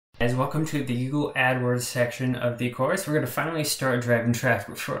Guys, welcome to the Google AdWords section of the course. We're going to finally start driving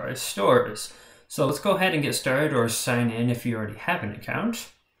traffic for our stores. So let's go ahead and get started, or sign in if you already have an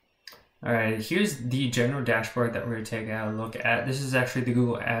account. Alright, here's the general dashboard that we're going to take a look at. This is actually the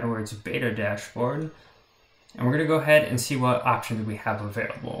Google AdWords beta dashboard. And we're going to go ahead and see what options we have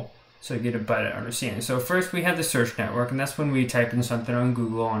available, so you get a better understanding. So first we have the search network, and that's when we type in something on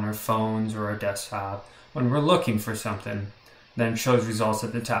Google on our phones or our desktop. When we're looking for something, then it shows results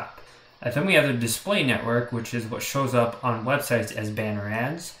at the top. And then we have the display network, which is what shows up on websites as banner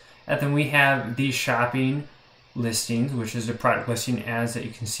ads. And then we have the shopping listings, which is the product listing ads that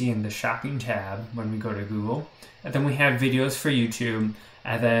you can see in the shopping tab when we go to Google. And then we have videos for YouTube,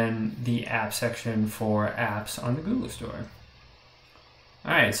 and then the app section for apps on the Google Store.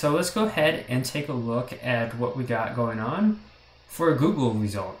 Alright, so let's go ahead and take a look at what we got going on for Google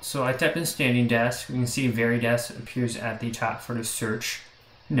results. So I typed in standing desk. We can see Veridesk appears at the top for the search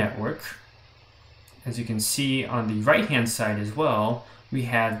network. As you can see on the right hand side as well, we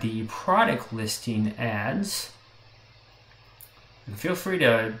have the product listing ads. And feel free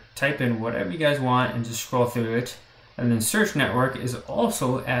to type in whatever you guys want and just scroll through it. And then search network is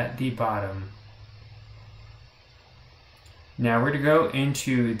also at the bottom. Now we're going to go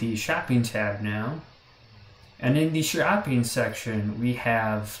into the shopping tab now. And in the shopping section, we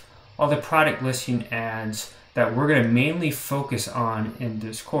have all the product listing ads that we're going to mainly focus on in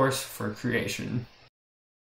this course for creation.